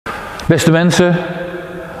Beste mensen,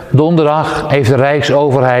 donderdag heeft de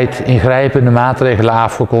rijksoverheid ingrijpende maatregelen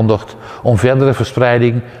afgekondigd om verdere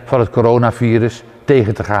verspreiding van het coronavirus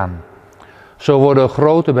tegen te gaan. Zo worden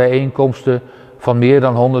grote bijeenkomsten van meer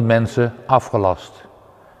dan 100 mensen afgelast.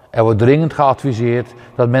 Er wordt dringend geadviseerd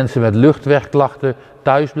dat mensen met luchtwegklachten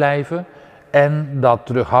thuis blijven en dat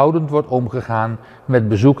terughoudend wordt omgegaan met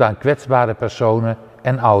bezoek aan kwetsbare personen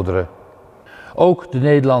en ouderen. Ook de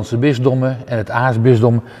Nederlandse bisdommen en het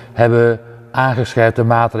aartsbisdom hebben aangescherpte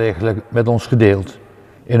maatregelen met ons gedeeld.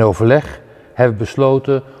 In overleg hebben we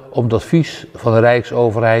besloten om het advies van de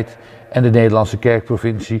rijksoverheid en de Nederlandse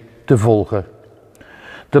kerkprovincie te volgen.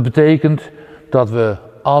 Dat betekent dat we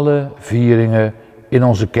alle vieringen in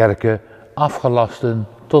onze kerken afgelasten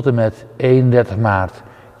tot en met 31 maart,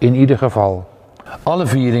 in ieder geval. Alle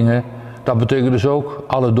vieringen, dat betekent dus ook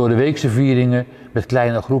alle doordeweekse vieringen met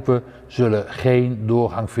kleine groepen, zullen geen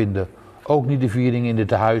doorgang vinden. Ook niet de vieringen in de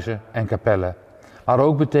tehuizen en kapellen. Maar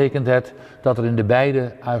ook betekent het dat er in de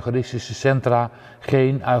beide eucharistische centra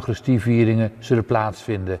geen eucharistievieringen zullen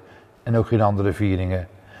plaatsvinden en ook geen andere vieringen.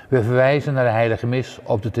 We verwijzen naar de heilige mis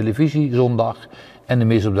op de televisie zondag en de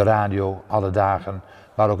mis op de radio alle dagen,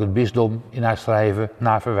 waar ook het bisdom in haar schrijven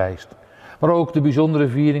naar verwijst. Maar ook de bijzondere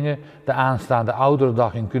vieringen, de aanstaande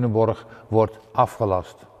Ouderendag in Culemborg, wordt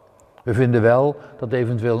afgelast. We vinden wel dat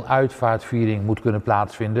eventueel een uitvaartviering moet kunnen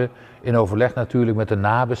plaatsvinden, in overleg natuurlijk met de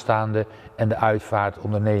nabestaanden en de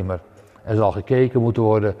uitvaartondernemer. Er zal gekeken moeten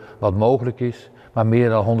worden wat mogelijk is, maar meer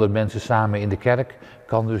dan 100 mensen samen in de kerk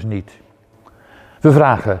kan dus niet. We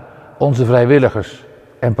vragen onze vrijwilligers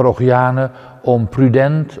en parochianen om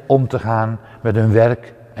prudent om te gaan met hun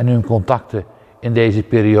werk en hun contacten in deze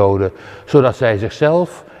periode, zodat zij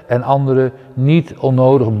zichzelf en anderen niet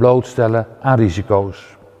onnodig blootstellen aan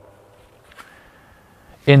risico's.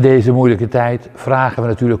 In deze moeilijke tijd vragen we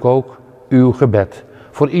natuurlijk ook uw gebed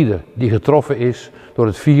voor ieder die getroffen is door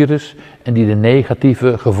het virus en die de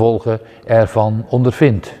negatieve gevolgen ervan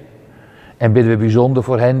ondervindt. En bidden we bijzonder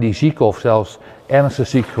voor hen die ziek of zelfs ernstig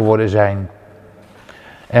ziek geworden zijn.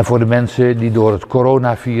 En voor de mensen die door het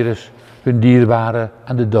coronavirus hun dierbaren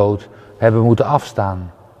aan de dood hebben moeten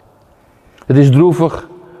afstaan. Het is droevig,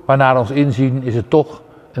 maar naar ons inzien is het toch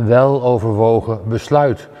een weloverwogen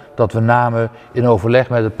besluit dat we namen in overleg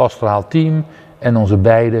met het pastoraal team en onze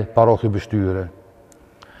beide parochiebesturen.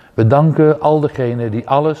 We danken al degenen die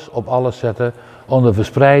alles op alles zetten om de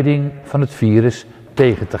verspreiding van het virus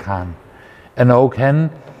tegen te gaan. En ook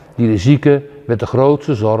hen die de zieken met de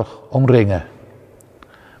grootste zorg omringen.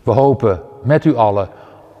 We hopen met u allen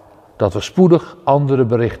dat we spoedig andere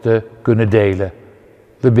berichten kunnen delen.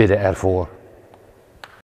 We bidden ervoor.